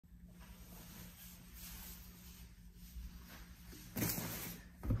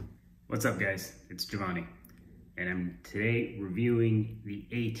What's up guys, it's Giovanni, and I'm today reviewing the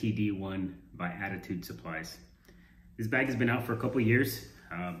ATD1 by Attitude Supplies. This bag has been out for a couple years,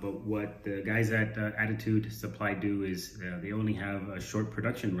 but what the guys at Attitude Supply do is they only have a short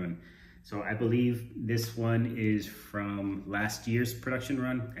production run. So I believe this one is from last year's production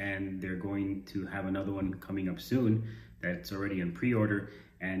run, and they're going to have another one coming up soon that's already in pre-order.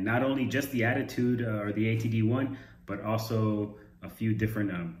 And not only just the Attitude or the ATD1, but also a few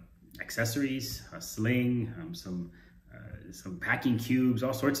different accessories, a sling, some packing cubes,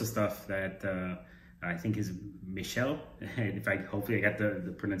 all sorts of stuff that I think is Michel. In fact, hopefully I got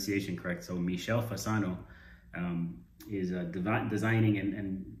the pronunciation correct. So Michel Fasano is designing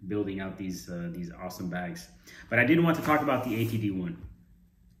and building out these awesome bags. But I did want to talk about the ATD1.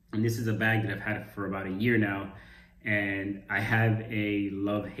 And this is a bag that I've had for about a year now. And I have a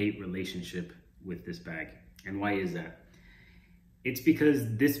love-hate relationship with this bag. And why is that? It's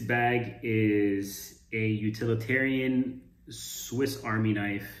because this bag is a utilitarian Swiss Army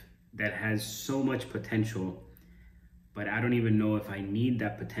knife that has so much potential, but I don't even know if I need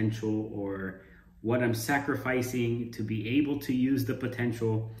that potential or what I'm sacrificing to be able to use the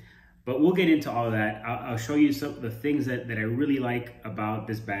potential. But we'll get into all of that. I'll show you some of the things that I really like about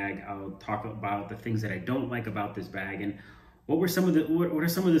this bag. I'll talk about the things that I don't like about this bag, and what are some of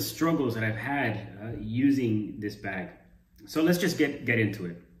the struggles that I've had using this bag. So let's just get into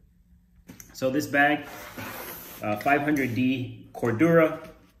it. So this bag, 500D Cordura,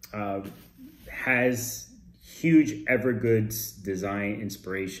 has huge Evergoods design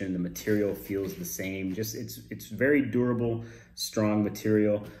inspiration. The material feels the same. Just it's very durable, strong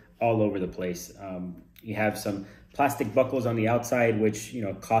material all over the place. You have some plastic buckles on the outside, which, you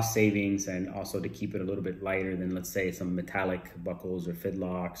know, cost savings, and also to keep it a little bit lighter than, let's say, some metallic buckles or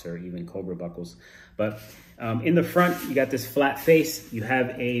fidlocks or even Cobra buckles. But in the front, you got this flat face. You have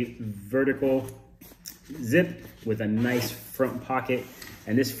a vertical zip with a nice front pocket.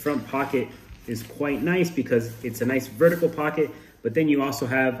 And this front pocket is quite nice because it's a nice vertical pocket, but then you also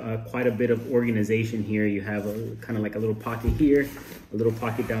have quite a bit of organization here. You have a kind of like a little pocket here, a little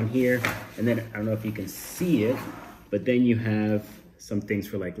pocket down here, and then I don't know if you can see it, but then you have some things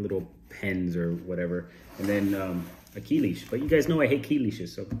for like little pens or whatever, and then a key leash. But you guys know I hate key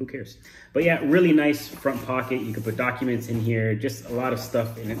leashes, so who cares? But yeah, really nice front pocket. You can put documents in here, just a lot of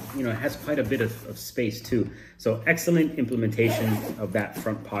stuff, and it has quite a bit of space too. So excellent implementation of that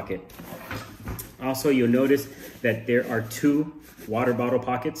front pocket. Also, you'll notice that there are two water bottle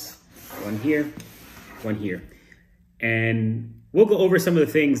pockets, one here, one here. And we'll go over some of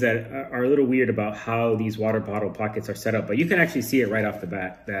the things that are a little weird about how these water bottle pockets are set up, but you can actually see it right off the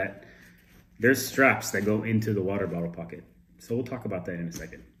bat that there's straps that go into the water bottle pocket. So we'll talk about that in a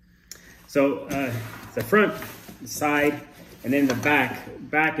second. So the front, side, and then the back.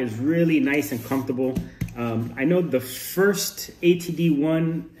 Back is really nice and comfortable. I know the first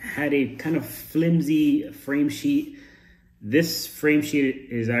ATD1 had a kind of flimsy frame sheet. This frame sheet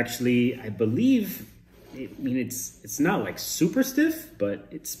is actually, I believe, it's not like super stiff, but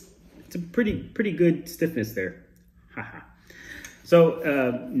it's a pretty good stiffness there. Haha.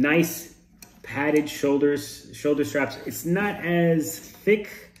 So nice padded shoulder straps. It's not as thick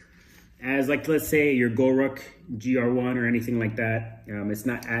as, like, let's say your Goruk GR1 or anything like that. It's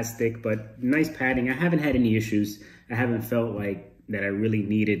not as thick, but nice padding. I haven't had any issues. I haven't felt like that I really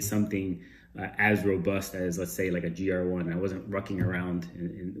needed something as robust as, let's say, like a GR1. I wasn't rucking around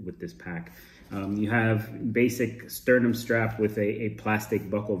with this pack. You have basic sternum strap with a plastic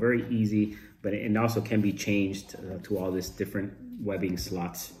buckle, very easy, but it also can be changed to all this different webbing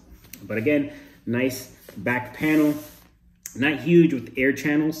slots. But again, nice back panel, not huge with air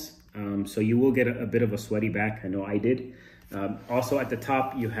channels. So you will get a bit of a sweaty back. I know I did. Also at the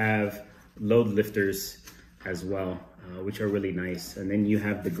top, you have load lifters as well, which are really nice. And then you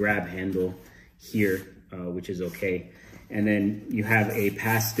have the grab handle here, which is okay. And then you have a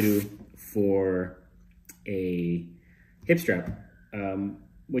pass-through for a hip strap,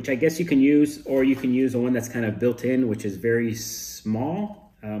 which I guess you can use, or you can use the one that's kind of built in, which is very small.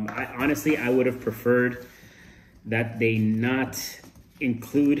 Honestly, I would have preferred that they not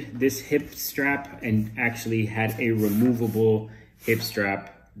include this hip strap and actually had a removable hip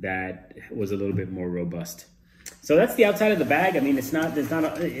strap that was a little bit more robust. So that's the outside of the bag. I mean, it's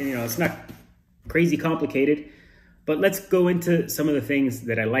not crazy complicated, but let's go into some of the things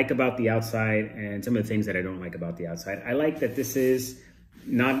that I like about the outside and some of the things that I don't like about the outside. I like that this is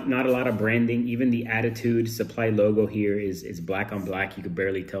not a lot of branding. Even the Attitude Supply logo here is black on black. You could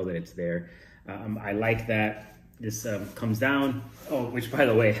barely tell that it's there. I like that this comes down. Oh, which, by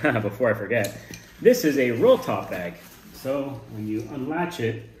the way, before I forget, this is a roll top bag. So when you unlatch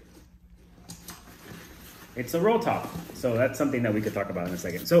it, it's a roll top. So that's something that we could talk about in a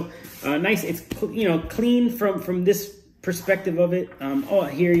second. So nice, it's, you know, clean from this perspective of it. Oh,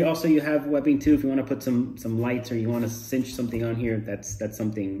 here you have webbing too. If you want to put some lights or you want to cinch something on here, that's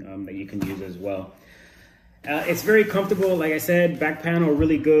something that you can use as well. It's very comfortable. Like I said, back panel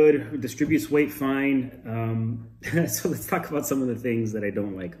really good, distributes weight fine. So let's talk about some of the things that I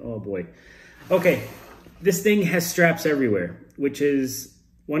don't like. Oh boy. Okay, this thing has straps everywhere, which is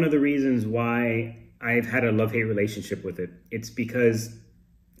one of the reasons why I've had a love-hate relationship with it. It's because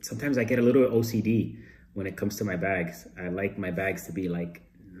sometimes I get a little OCD when it comes to my bags. I like my bags to be like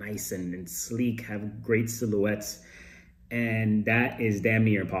nice and sleek, have great silhouettes, and that is damn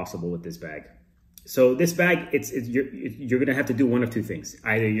near impossible with this bag. So this bag, you're gonna have to do one of two things.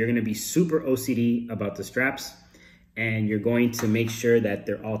 Either you're gonna be super OCD about the straps, and you're going to make sure that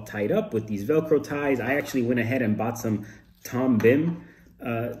they're all tied up with these Velcro ties. I actually went ahead and bought some Tom Bim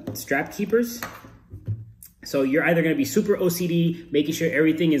strap keepers. So you're either gonna be super OCD, making sure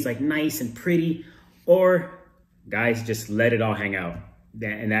everything is like nice and pretty, or guys, just let it all hang out.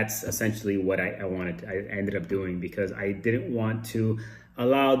 And that's essentially what I ended up doing, because I didn't want to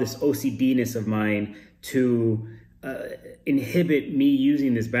allow this OCD-ness of mine to inhibit me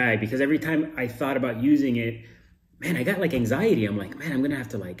using this bag, because every time I thought about using it, man, I got like anxiety. I'm like, man, I'm gonna have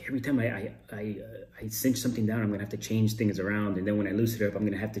to, like, every time I cinch something down, I'm gonna have to change things around, and then when I loosen it up, I'm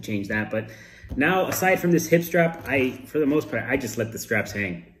gonna have to change that. But now, aside from this hip strap, for the most part, I just let the straps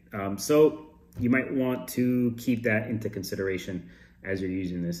hang. So you might want to keep that into consideration as you're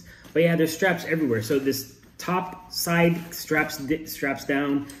using this. But yeah, there's straps everywhere. So this top side straps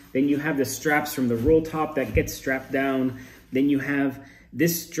down, then you have the straps from the roll top that gets strapped down, then you have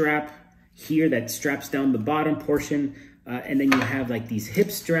this strap here that straps down the bottom portion, and then you have like these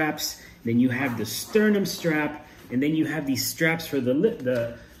hip straps, then you have the sternum strap, and then you have these straps for the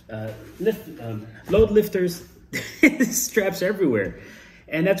load lifters. Straps everywhere.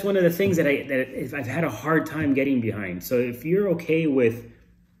 And that's one of the things that I've had a hard time getting behind. So if you're okay with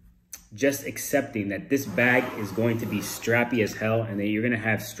just accepting that this bag is going to be strappy as hell and that you're gonna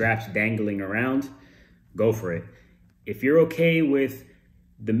have straps dangling around, go for it. If you're okay with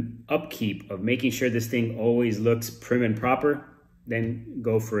the upkeep of making sure this thing always looks prim and proper, then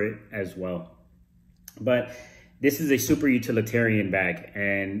go for it as well. But this is a super utilitarian bag,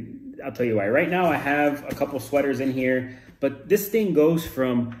 and I'll tell you why. Right now I have a couple sweaters in here, but this thing goes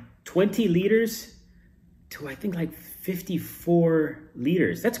from 20 liters to I think like 54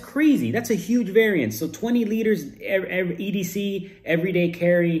 liters. That's crazy. That's a huge variance. So 20 liters EDC, everyday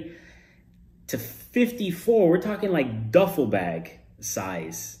carry, to 54. We're talking like duffel bag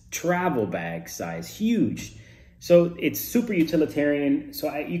size, travel bag size, huge. So it's super utilitarian.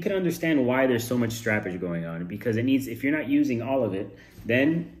 So you can understand why there's so much strappage going on, because it needs, if you're not using all of it,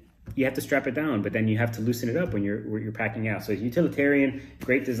 then you have to strap it down, but then you have to loosen it up when you're packing out. So it's utilitarian,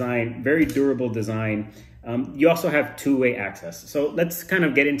 great design, very durable design. You also have two-way access. So let's kind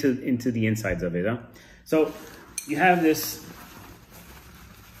of get into the insides of it. Huh? So you have this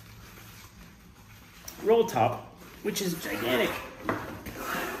roll top, which is gigantic,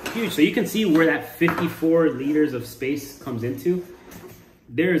 huge. So you can see where that 54 liters of space comes into.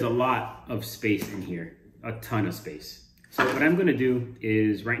 There's a lot of space in here, a ton of space. So what I'm gonna do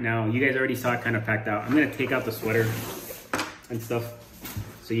is, right now, you guys already saw it kind of packed out. I'm gonna take out the sweater and stuff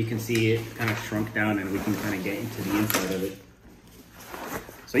so you can see it kind of shrunk down and we can kind of get into the inside of it.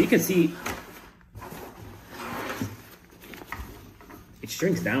 So you can see it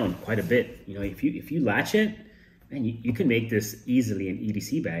shrinks down quite a bit. You know, if you latch it, man, you can make this easily an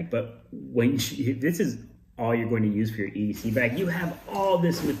EDC bag, but when this is all you're going to use for your EDC bag, you have all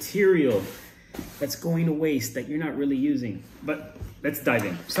this material that's going to waste that you're not really using. But let's dive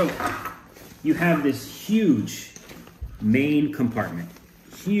in. So you have this huge main compartment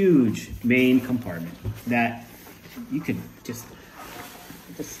that you could just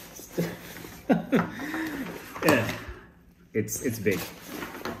yeah, it's big,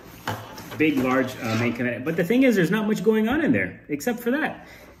 large main compartment. But the thing is, there's not much going on in there except for that.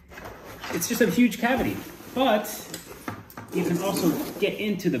 It's just a huge cavity. But you can also get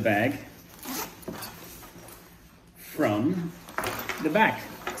into the bag from the back.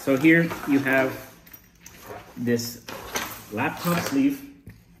 So here you have this laptop sleeve,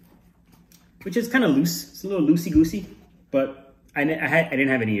 which is kind of loose. It's a little loosey-goosey, but I didn't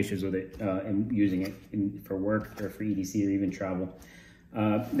have any issues with it in using it for work or for EDC or even travel.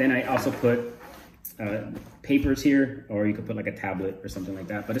 Then I also put papers here, or you could put like a tablet or something like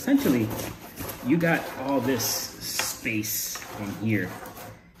that. But essentially, you got all this space in here.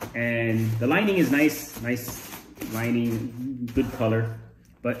 And the lining is nice lining, good color.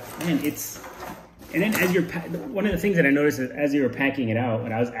 But man, it's And then one of the things that I noticed is as you were packing it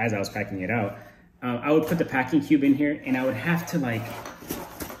out, as I was packing it out, I would put the packing cube in here, and I would have to like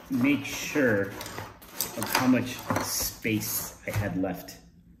make sure of how much space I had left.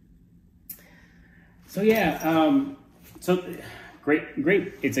 So yeah, so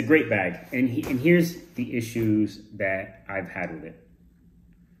great. It's a great bag, and here's the issues that I've had with it.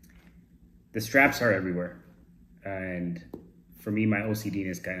 The straps are everywhere, and for me, my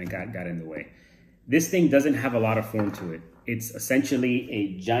OCD-ness kind of got in the way. This thing doesn't have a lot of form to it. It's essentially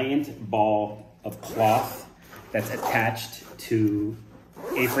a giant ball of cloth that's attached to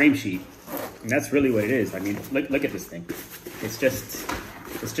a frame sheet, and that's really what it is. I mean, look at this thing. It's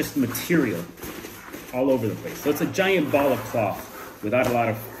just material all over the place. So it's a giant ball of cloth without a lot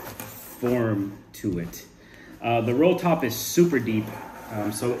of form to it. The roll top is super deep.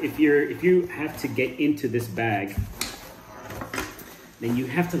 So if you have to get into this bag, then you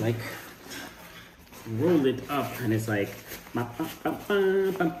have to like roll it up, and it's like, but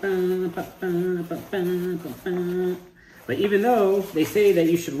even though they say that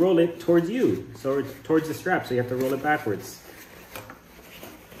you should roll it towards you, so towards the strap, so you have to roll it backwards.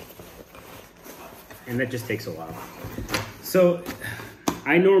 And that just takes a while. So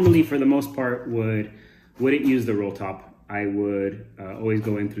I normally, for the most part, wouldn't use the roll top. I would always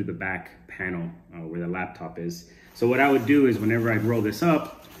go in through the back panel where the laptop is. So what I would do is whenever I'd roll this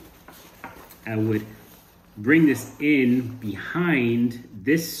up, I would bring this in behind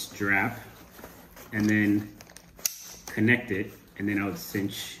this strap and then connect it, and then I would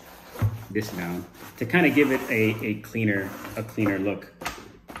cinch this down to kind of give it a cleaner look.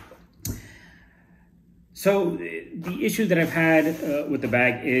 So the issue that I've had with the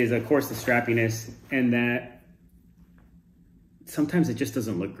bag is, of course, the strappiness, and that sometimes it just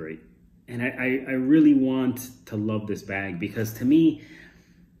doesn't look great. And I really want to love this bag, because to me,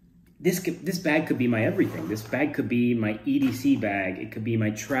 this bag could be my everything. This bag could be my EDC bag. It could be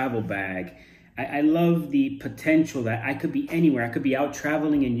my travel bag. I love the potential that I could be anywhere. I could be out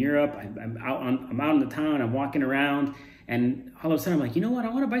traveling in Europe. I'm out in the town. I'm walking around, and all of a sudden I'm like, you know what? I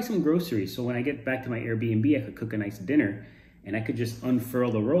want to buy some groceries. So when I get back to my Airbnb, I could cook a nice dinner, and I could just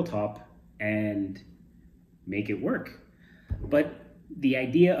unfurl the roll top and make it work. But the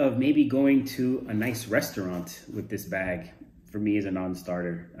idea of maybe going to a nice restaurant with this bag, for me, is a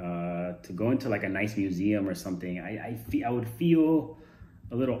non-starter. To go into like a nice museum or something, I would feel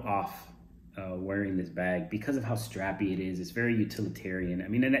a little off wearing this bag because of how strappy it is. It's very utilitarian. I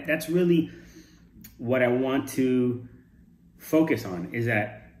mean, and that's really what I want to focus on, is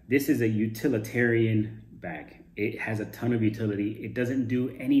that this is a utilitarian bag. It has a ton of utility. It doesn't do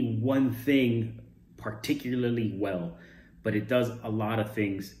any one thing particularly well, but it does a lot of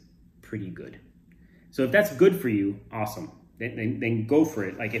things pretty good. So if that's good for you, awesome. Then go for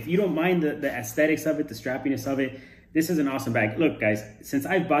it. Like, if you don't mind the aesthetics of it, the strappiness of it, this is an awesome bag. Look, guys, since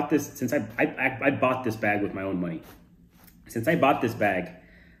I bought this, I bought this bag with my own money. Since I bought this bag,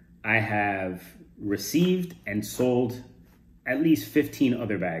 I have received and sold at least 15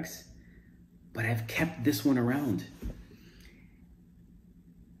 other bags, but I've kept this one around.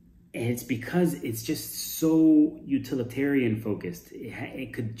 And it's because it's just so utilitarian focused.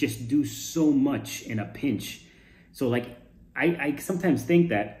 It could just do so much in a pinch. So like, I sometimes think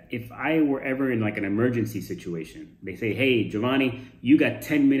that if I were ever in like an emergency situation, they say, hey, Giovanni, you got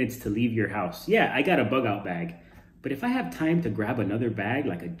 10 minutes to leave your house. Yeah, I got a bug out bag. But if I have time to grab another bag,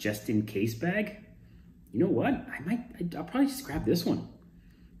 like a just in case bag, you know what? I'll probably just grab this one,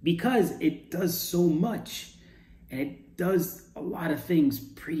 because it does so much, and it does a lot of things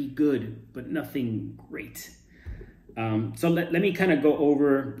pretty good, but nothing great. So let me kind of go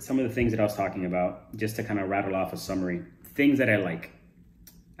over some of the things that I was talking about, just to kind of rattle off a summary. Things that I like.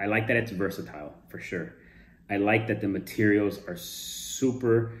 I like that it's versatile, for sure. I like that the materials are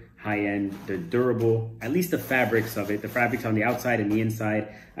super high-end. They're durable, at least the fabrics of it. The fabrics on the outside and the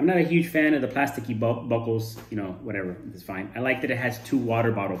inside. I'm not a huge fan of the plasticky buckles, you know, whatever, it's fine. I like that it has 2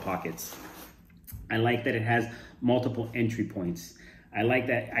 water bottle pockets. I like that it has multiple entry points. I like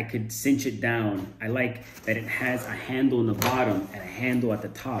that I could cinch it down. I like that it has a handle in the bottom and a handle at the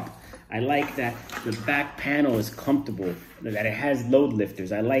top. I like that the back panel is comfortable, that it has load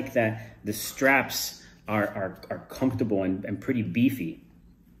lifters. I like that the straps are comfortable and pretty beefy.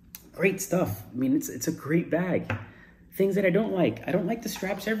 Great stuff. I mean, it's a great bag. Things that I don't like the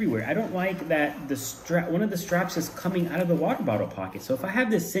straps everywhere. I don't like that one of the straps is coming out of the water bottle pocket. So if I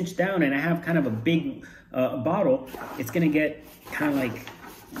have this cinched down and I have kind of a big bottle, it's gonna get kind of like,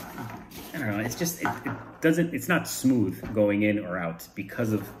 I don't know, it's just, it's not smooth going in or out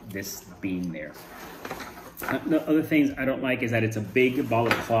because of this being there. The other things I don't like is that it's a big ball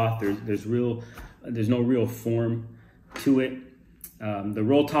of cloth. There's real There's no real form to it. The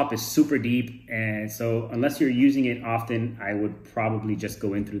roll top is super deep, and so unless you're using it often, I would probably just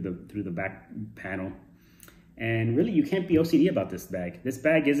go in through the back panel. And really, you can't be OCD about this bag. This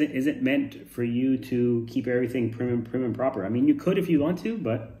bag isn't meant for you to keep everything prim and proper. I mean, you could if you want to,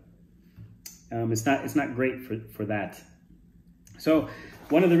 but it's not great for that. So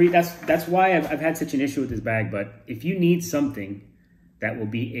one of the that's why I've had such an issue with this bag. But if you need something that will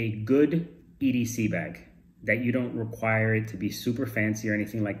be a good EDC bag, that you don't require it to be super fancy or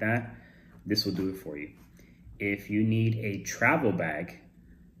anything like that, this will do it for you. If you need a travel bag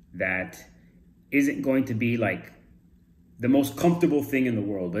that isn't going to be like the most comfortable thing in the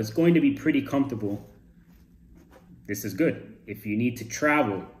world, but it's going to be pretty comfortable, this is good. If you need to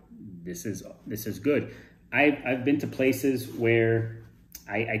travel, this is good. I've been to places where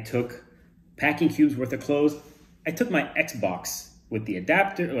I took packing cubes worth of clothes. I took my Xbox with the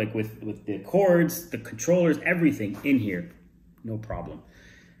adapter, like with the cords, the controllers, everything in here, no problem.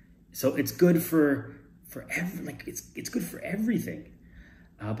 So it's good for it's good for everything.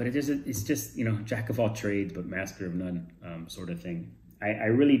 But it's just, you know, jack of all trades, but master of none sort of thing. I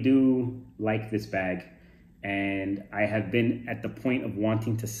really do like this bag, and I have been at the point of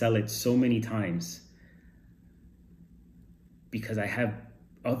wanting to sell it so many times because I have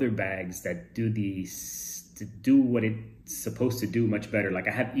other bags that do what it's supposed to do much better. Like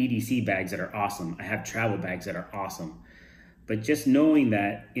I have EDC bags that are awesome. I have travel bags that are awesome. But just knowing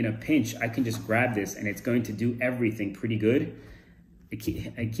that in a pinch, I can just grab this and it's going to do everything pretty good, I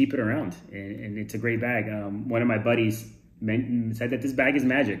keep it around, and it's a great bag. One of my buddies said that this bag is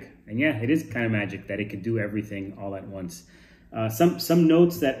magic, and yeah, it is kind of magic that it could do everything all at once. Some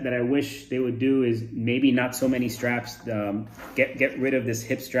notes that I wish they would do is maybe not so many straps. Get rid of this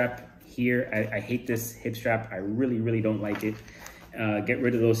hip strap here. I hate this hip strap. I really don't like it. Get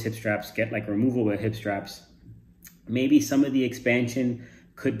rid of those hip straps. Get like removable hip straps. Maybe some of the expansion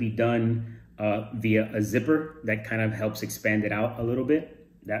could be done via a zipper that kind of helps expand it out a little bit.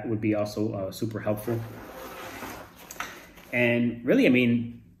 That would be also super helpful. And really, I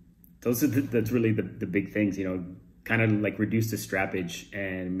mean, that's really the big things, you know, kind of like reduce the strappage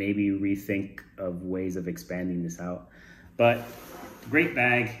and maybe rethink of ways of expanding this out. But great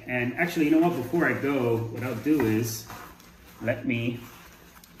bag. And actually, you know what, before I go, what I'll do is let me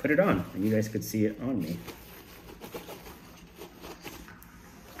put it on and you guys could see it on me.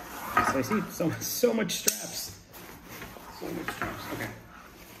 So I see so much straps. So much straps. Okay.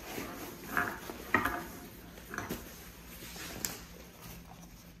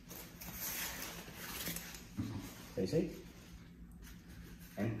 So you see?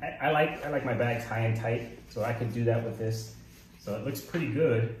 And I like my bags high and tight, so I could do that with this. So it looks pretty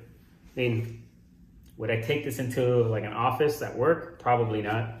good. I mean, would I take this into like an office at work? Probably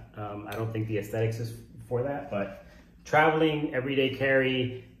not. I don't think the aesthetics is for that, but traveling, everyday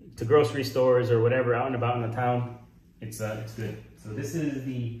carry, to grocery stores or whatever, out and about in the town, it's good. So this is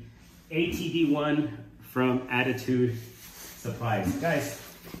the ATD1 from Attitude Supplies. Guys,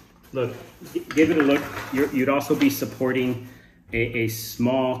 look, give it a look. You'd also be supporting a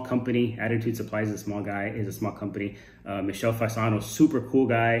small company. Attitude Supplies is a small company. Michel Fasano, super cool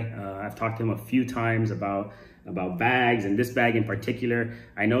guy. I've talked to him a few times about bags, and this bag in particular.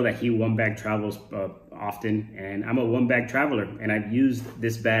 I know that he one bag travels often, and I'm a one bag traveler, and I've used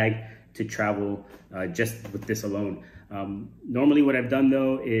this bag to travel just with this alone. Normally what I've done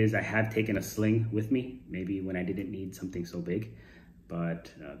though is I have taken a sling with me, maybe when I didn't need something so big,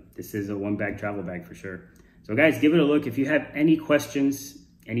 but this is a one bag travel bag for sure. So guys, give it a look. If you have any questions,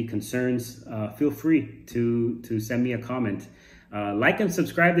 any concerns, feel free to send me a comment. Like and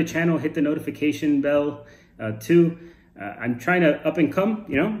subscribe to the channel, hit the notification bell too. I'm trying to up and come,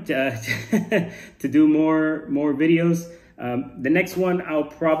 you know, to do more videos. The next one I'll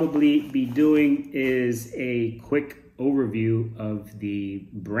probably be doing is a quick overview of the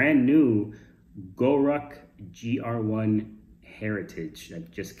brand new Goruck GR1 Heritage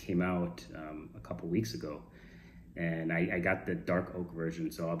that just came out a couple weeks ago. And I got the dark oak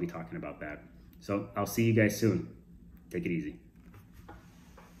version, so I'll be talking about that. So I'll see you guys soon. Take it easy.